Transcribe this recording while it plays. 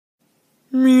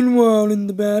Meanwhile, in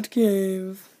the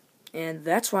Batcave. And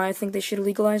that's why I think they should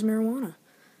legalize marijuana.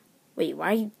 Wait,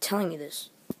 why are you telling me this?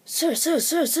 Sir, you're supposed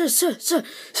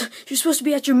to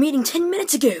be at your meeting 10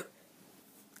 minutes ago.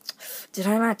 Did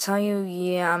I not tell you?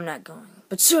 Yeah, I'm not going.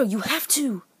 But sir, you have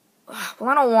to. Well,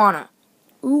 I don't wanna.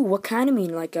 Ooh, what kind of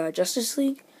meeting? Like, Justice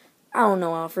League? I don't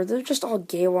know, Alfred. They're just all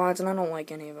gay wads, and I don't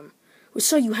like any of them. Well,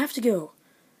 sir, you have to go.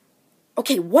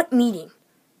 Okay, what meeting?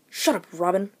 Shut up,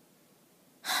 Robin.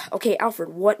 Okay, Alfred,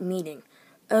 what meeting?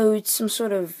 Oh, it's some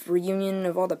sort of reunion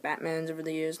of all the Batmans over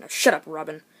the years. Now, shut up,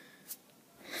 Robin.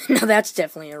 Now, that's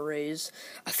definitely a raise.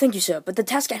 Thank you, sir, but the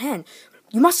task at hand.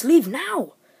 You must leave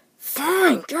now.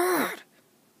 Fine, God.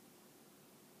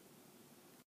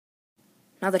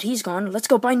 Now that he's gone, let's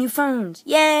go buy new phones.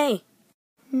 Yay!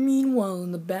 Meanwhile,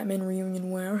 in the Batman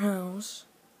reunion warehouse.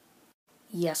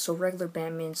 Yeah, so regular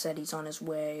Batman said he's on his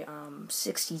way.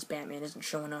 60s Batman isn't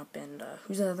showing up, and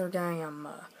who's that other guy?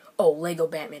 Lego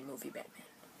Batman movie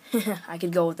Batman. I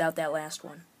could go without that last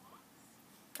one.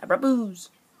 I brought booze.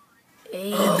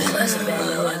 Hey, classic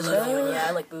Batman. Yeah,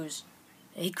 I like booze.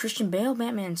 Hey, Christian Bale,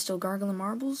 Batman, still gargling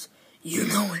marbles? You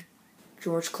know it.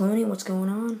 George Clooney, what's going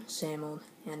on? Sam old.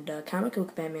 And comic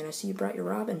book Batman, I see you brought your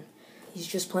Robin. He's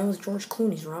just playing with George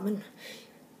Clooney's Robin.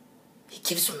 He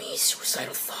gives me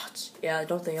suicidal thoughts. Yeah,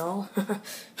 don't they all?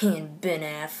 And Ben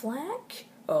Affleck?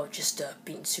 Oh, just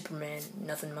beating Superman,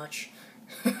 nothing much.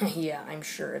 Yeah, I'm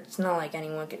sure. It's not like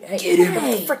anyone could... Hey,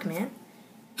 what the frick, man?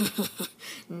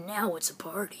 Now it's a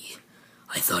party.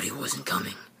 I thought he wasn't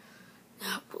coming.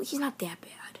 Well, he's not that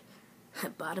bad.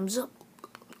 Bottoms up.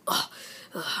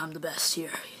 I'm the best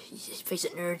here. Face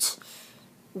it, nerds.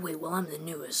 Wait, well, I'm the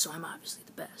newest, so I'm obviously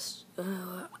the best.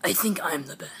 I think I'm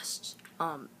the best.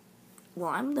 Well,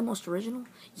 I'm the most original?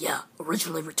 Yeah,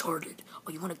 originally retarded.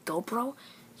 Oh, you want to go, bro?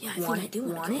 Yeah, I think I do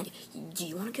want it. Do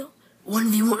you want to go?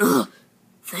 1v1.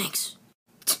 Thanks.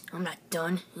 I'm not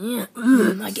done. Yeah.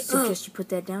 I suggest you put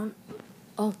that down.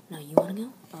 Oh, now you want to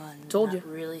go? Told you.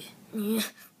 Really? Yeah.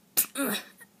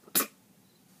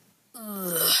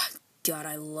 God,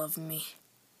 I love me.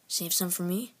 Save some for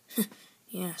me?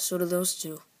 Yeah, so do those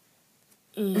two.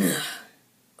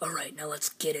 Alright, now let's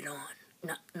get it on.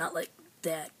 Not like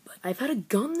that, but... I've had a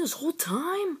gun this whole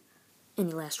time?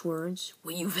 Any last words?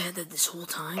 Well, you've had that this whole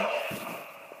time?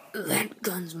 That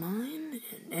gun's mine?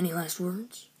 And any last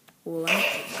words? Well,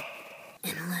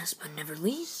 and last but never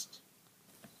least...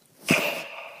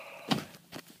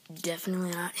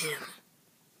 Definitely not him.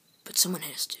 But someone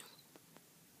has to.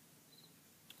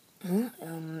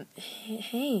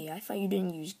 Hey, I thought you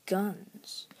didn't use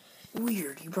guns.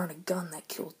 Weird, you brought a gun that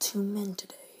killed 2 men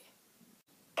today.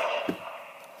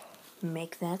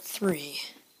 Make that 3.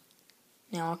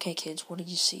 Now, okay, kids, what did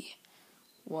you see?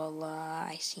 Well,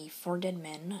 I see 4 dead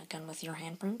men, a gun with your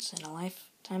handprints, and a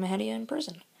lifetime ahead of you in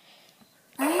prison.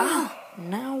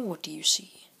 Now what do you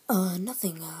see?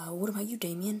 Nothing. What about you,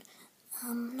 Damien?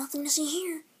 Nothing to see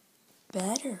here.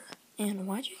 Better. And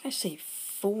why'd you guys say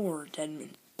 4 dead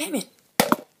men? Batman!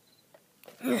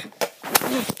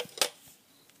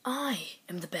 I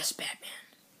am the best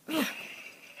Batman.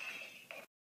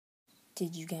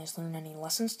 Did you guys learn any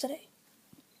lessons today?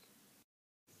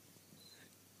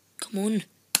 Come on.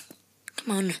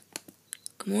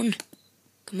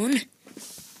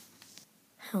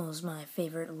 How's my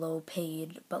favorite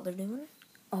low-paid butler doing?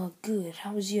 Oh, good.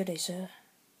 How was your day, sir?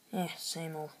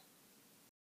 Same old.